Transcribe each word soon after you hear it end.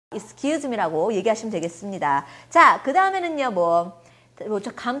excuse me라고 얘기하시면 되겠습니다. 자, 그 다음에는요,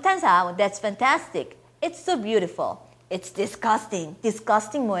 저 감탄사, that's fantastic, it's so beautiful, it's disgusting.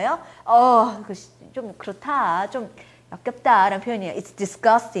 disgusting 뭐예요? 좀 그렇다, 좀 역겹다라는 표현이에요. it's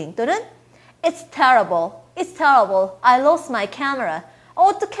disgusting 또는 it's terrible, it's terrible, I lost my camera.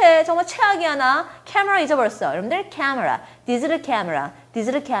 어떡해, 정말 최악이야 나 카메라 잊어버렸어. 여러분들 camera, digital camera,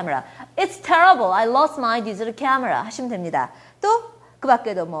 digital camera. It's terrible, I lost my digital camera 하시면 됩니다. 또 그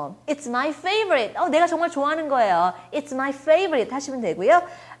밖에도 It's my favorite. 내가 정말 좋아하는 거예요. It's my favorite 하시면 되고요.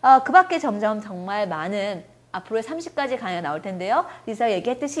 그 밖에 점점 정말 많은 앞으로의 30가지 강의가 나올 텐데요. 리사가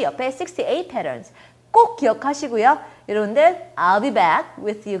얘기했듯이 옆에 68 patterns 꼭 기억하시고요. 여러분들 I'll be back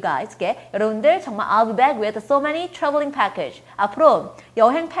with you guys. 여러분들 정말 I'll be back with so many traveling package. 앞으로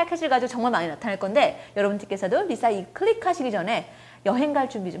여행 패키지를 가지고 정말 많이 나타날 건데 여러분들께서도 리사 이 클릭하시기 전에 여행 갈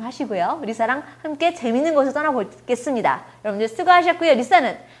준비 좀 하시고요. 리사랑 함께 재밌는 곳을 떠나보겠습니다. 여러분들 수고하셨고요.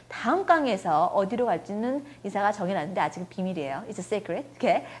 리사는 다음 강의에서 어디로 갈지는 리사가 정해놨는데 아직은 비밀이에요. It's a secret.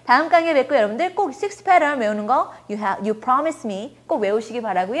 다음 강의에 뵙고 여러분들 꼭 6 pattern 외우는 거 you promise me 꼭 외우시기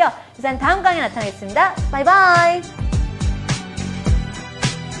바라고요. 리사는 다음 강의에 나타나겠습니다. 바이바이.